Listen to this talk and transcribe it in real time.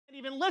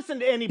even listen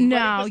to anybody.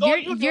 No,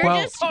 you're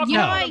Well, just, you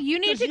know what? You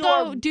need to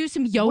go do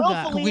some yoga.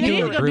 willfully You need to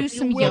ignorant. go do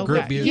some You will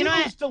yoga. You know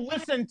refuse to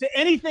listen to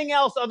anything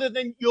else other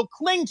than you'll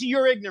cling to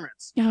your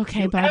ignorance.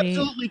 Okay, You buddy.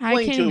 absolutely I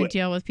cling can't to even it.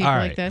 deal with people All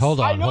right, like this. hold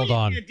I on, know hold you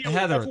on. can't deal with it.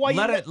 Heather, That's why you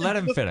let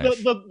him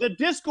finish. The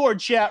Discord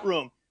chat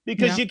room,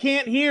 because Yeah. you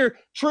can't hear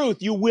truth.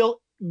 You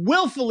will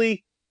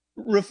willfully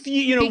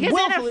refuse. You know, Because in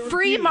willfully a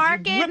free refuse.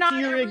 market, You rip not to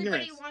your everybody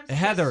ignorance. wants to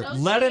Heather,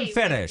 let him associate with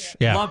finish. you.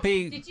 Yeah.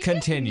 Lumpy, Did you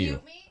continue.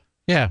 Just mute me?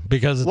 Yeah,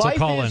 because it's Life a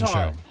call-in is show.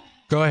 hard.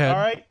 Go ahead.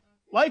 All right,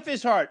 life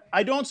is hard.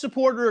 I don't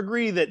support or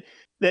agree that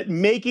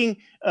making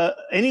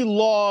any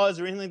laws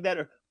or anything like that,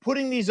 or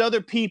putting these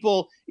other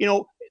people, you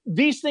know,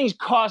 these things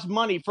cost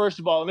money, first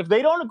of all. And if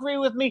they don't agree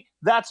with me,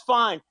 that's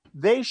fine.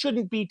 They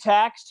shouldn't be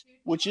taxed,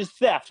 which is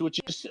theft, which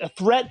is a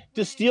threat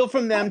to steal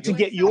from them to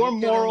get your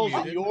morals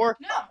and your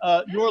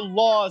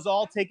laws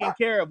all taken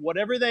care of,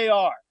 whatever they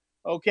are.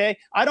 Okay,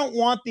 I don't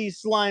want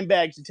these slime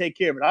bags to take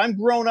care of it. I'm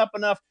grown up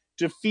enough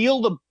to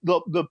feel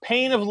the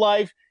pain of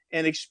life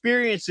and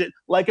experience it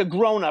like a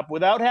grown-up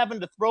without having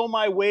to throw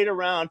my weight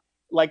around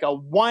like a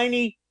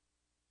whiny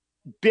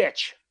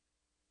bitch.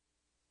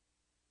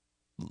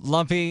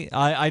 Lumpy,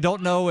 I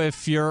don't know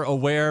if you're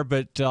aware,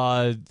 but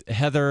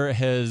Heather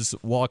has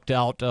walked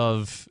out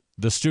of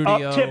the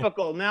studio.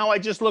 Typical. Now I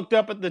just looked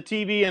up at the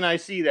TV and I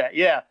see that.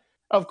 Yeah,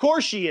 of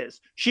course she is.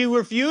 She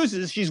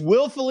refuses. She's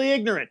willfully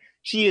ignorant.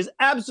 She is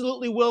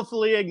absolutely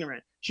willfully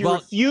ignorant. She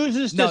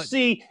refuses to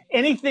see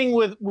anything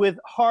with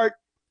heart.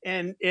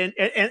 And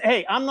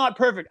hey, I'm not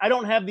perfect. I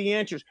don't have the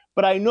answers,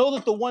 but I know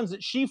that the ones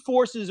that she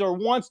forces or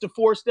wants to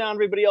force down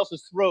everybody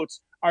else's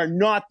throats are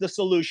not the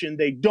solution.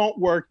 They don't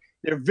work.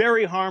 They're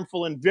very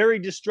harmful and very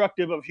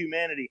destructive of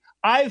humanity.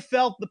 I've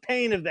felt the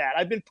pain of that.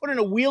 I've been put in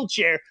a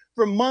wheelchair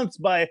for months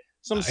by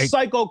some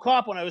psycho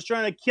cop when I was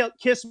trying to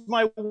kiss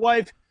my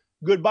wife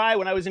goodbye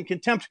when I was in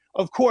contempt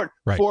of court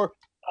for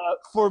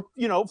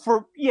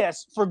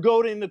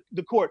goading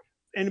the court.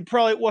 And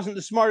probably it wasn't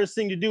the smartest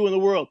thing to do in the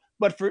world,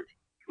 but for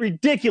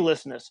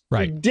ridiculousness.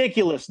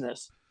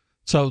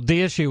 So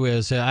the issue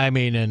is, I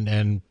mean,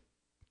 and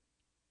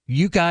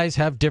you guys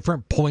have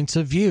different points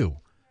of view,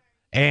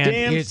 and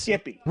damn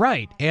Skippy,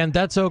 right? And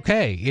that's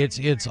okay.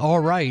 It's all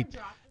right,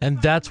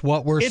 and that's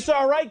what we're. It's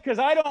all right because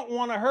I don't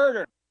want to hurt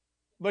her,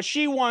 but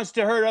she wants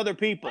to hurt other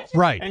people,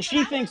 right? And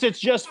she thinks it's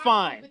just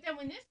fine. But then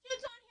when this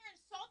kid's on here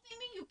insulting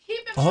me, you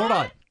keep it.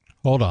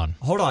 Hold on,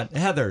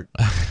 Heather.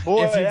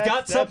 Boy, if you've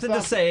got something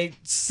to say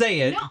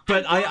it. No,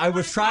 but I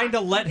was trying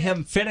to let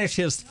him finish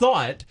his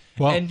thought,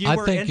 and you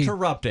were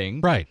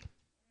interrupting. Right.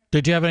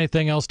 Did you have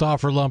anything else to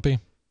offer, Lumpy?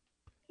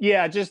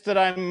 Yeah, just that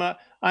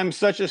I'm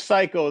such a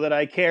psycho that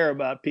I care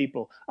about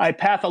people. I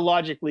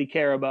pathologically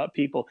care about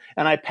people,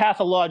 and I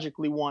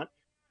pathologically want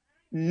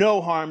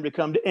no harm to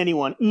come to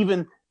anyone,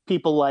 even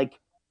people like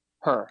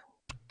her.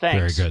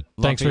 Thanks. Very good.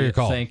 Thanks for your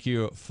call. Thank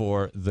you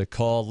for the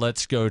call.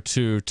 Let's go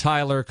to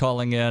Tyler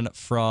calling in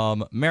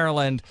from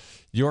Maryland.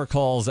 Your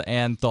calls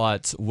and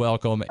thoughts.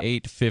 Welcome,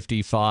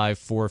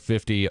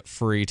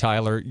 855-450-FREE.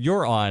 Tyler,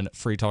 you're on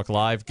Free Talk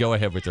Live. Go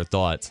ahead with your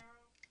thoughts.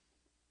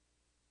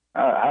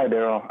 Hi,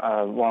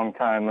 Darryl.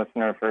 Long-time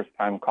listener,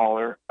 first-time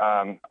caller.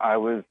 I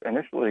was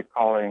initially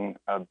calling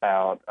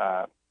about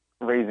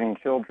raising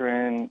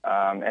children,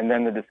 and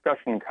then the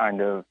discussion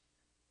kind of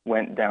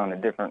went down a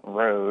different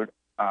road.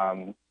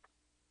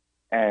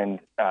 And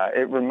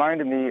it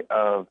reminded me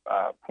of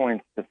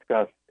points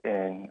discussed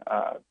in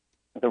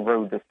The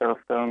Road to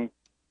Serfdom,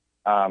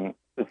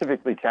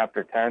 specifically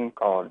Chapter 10,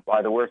 called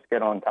Why the Worst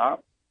Get on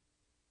Top.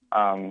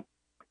 Go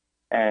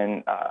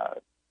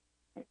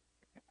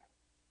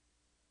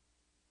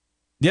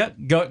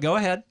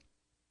ahead.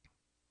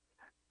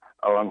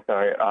 Oh, I'm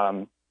sorry.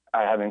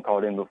 I haven't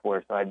called in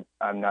before, so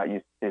I'm not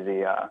used to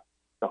the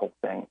whole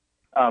thing.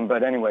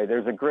 But anyway,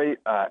 there's a great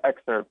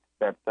excerpt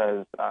that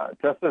says,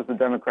 just as the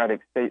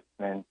democratic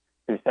statesman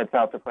who sets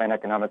out to plan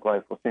economic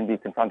life will soon be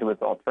confronted with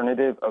the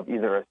alternative of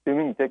either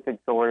assuming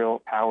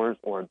dictatorial powers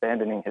or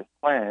abandoning his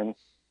plans,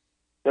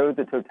 so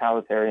the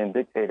totalitarian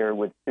dictator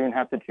would soon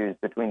have to choose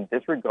between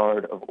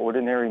disregard of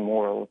ordinary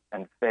morals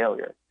and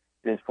failure.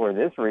 It is for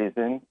this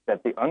reason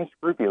that the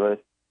unscrupulous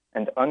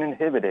and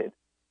uninhibited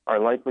are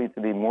likely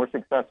to be more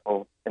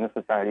successful in a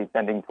society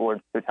tending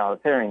towards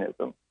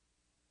totalitarianism,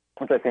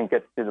 which I think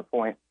gets to the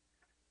point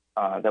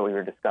that we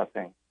were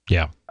discussing.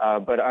 Yeah.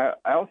 But I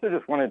also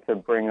just wanted to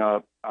bring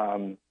up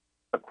a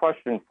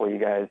question for you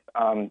guys.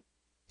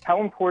 How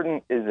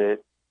important is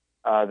it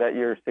that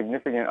your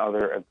significant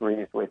other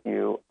agrees with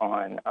you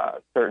on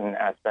certain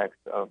aspects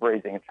of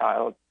raising a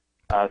child,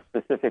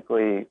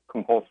 specifically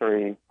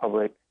compulsory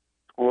public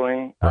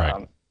schooling,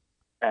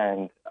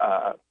 and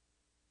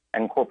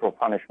corporal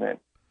punishment?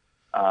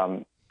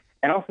 And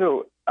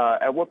also,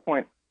 at what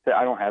point,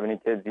 I don't have any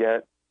kids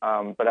yet,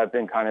 but I've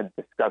been kind of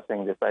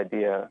discussing this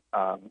idea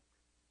of,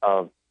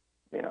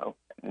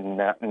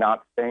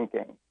 not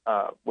spanking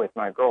with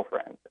my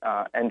girlfriend.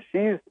 And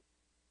she's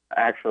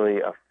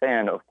actually a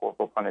fan of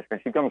corporal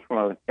punishment. She comes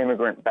from an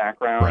immigrant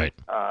background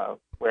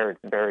where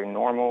it's very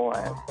normal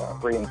and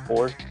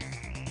reinforced.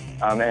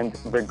 And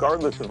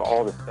regardless of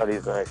all the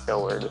studies that I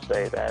show her to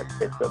say that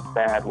it's a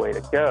bad way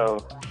to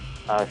go,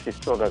 she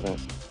still doesn't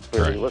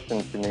really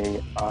listen to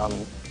me.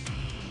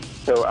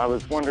 So I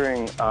was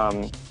wondering,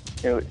 to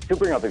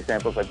bring up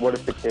examples, like what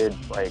if the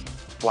kid's like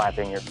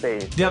slapping your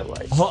face? Yep. Or,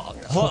 like,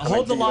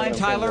 hold the line,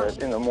 Tyler.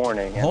 In the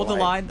morning. Hold the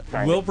line.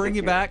 We'll bring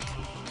you back.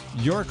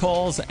 Your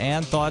calls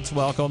and thoughts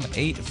welcome.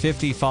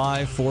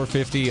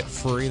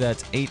 855-450-FREE.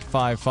 That's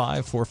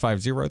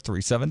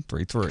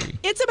 855-450-3733.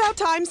 It's about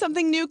time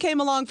something new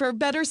came along for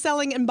better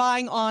selling and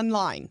buying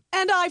online.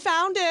 And I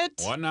found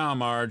it. What now,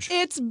 Marge?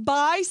 It's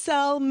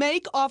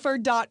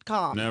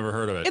buysellmakeoffer.com. Never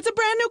heard of it. It's a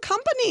brand new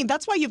company.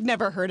 That's why you've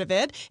never heard of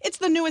it. It's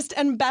the newest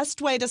and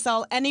best way to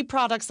sell any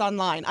products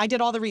online. I did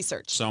all the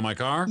research. Sell my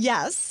car?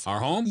 Yes.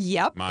 Our home?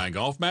 Yep. My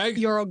golf bag?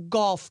 Your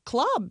golf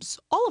clubs.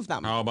 All of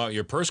them. How about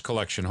your purse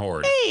collection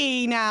hoard? Hey,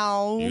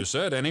 now. You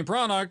said any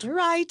product. You're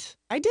right.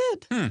 I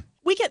did.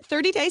 We get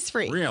 30 days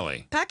free.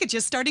 Really?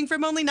 Packages starting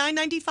from only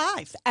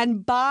 $9.95.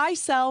 And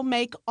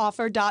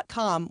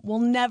buysellmakeoffer.com will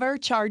never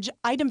charge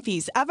item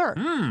fees ever.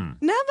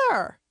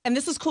 Never. And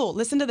this is cool.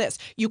 Listen to this.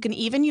 You can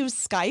even use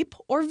Skype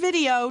or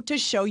video to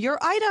show your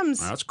items.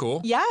 That's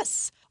cool.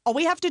 Yes. All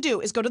we have to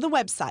do is go to the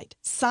website,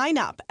 sign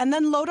up, and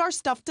then load our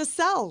stuff to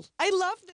sell. I love this.